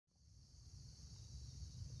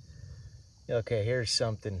Okay, here's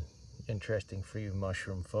something interesting for you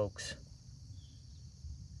mushroom folks.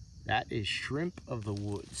 That is shrimp of the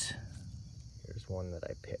woods. Here's one that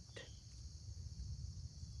I picked.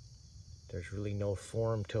 There's really no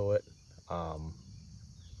form to it.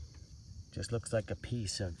 Just looks like a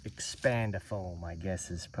piece of expandifoam, I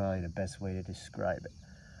guess is probably the best way to describe it.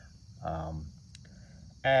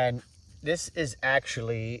 And this is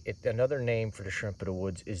actually, another name for the shrimp of the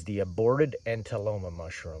woods is the aborted entoloma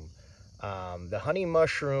mushroom. The honey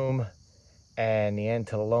mushroom and the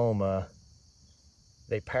entoloma,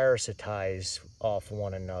 they parasitize off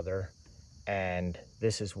one another, and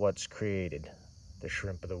this is what's created the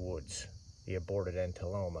shrimp of the woods, the aborted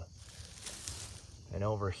entoloma. And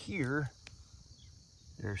over here,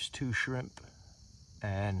 there's 2 shrimp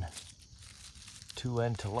and 2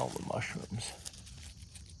 entoloma mushrooms.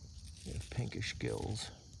 They have pinkish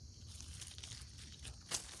gills.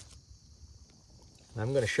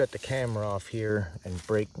 I'm going to shut the camera off here and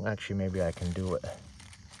break. Actually, maybe I can do it.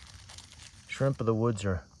 Shrimp of the woods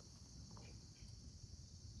are,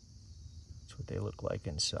 that's what they look like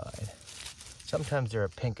inside. Sometimes they're a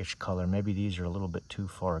pinkish color. Maybe these are a little bit too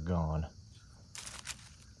far gone.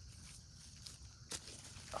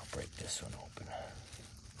 I'll break this one open.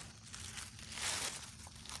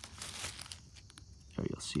 There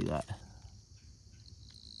you'll see that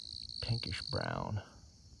pinkish brown.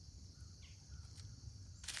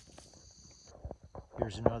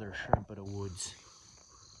 Here's another shrimp of the woods.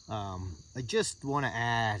 I just want to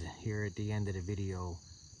add here at the end of the video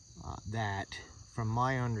that from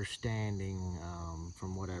my understanding,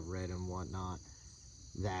 from what I've read and whatnot,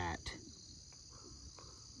 that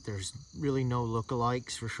there's really no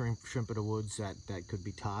lookalikes for shrimp of the woods that could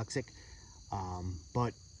be toxic,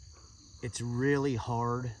 but it's really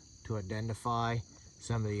hard to identify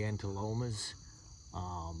some of the entolomas,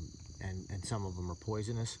 and some of them are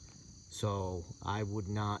poisonous. So I would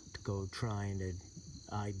not go trying to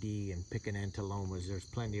ID and pick an entolomas. There's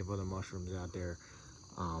plenty of other mushrooms out there,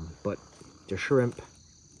 but the shrimp,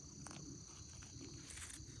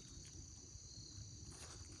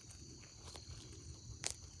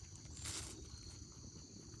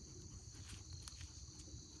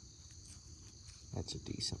 that's a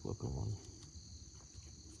decent looking one.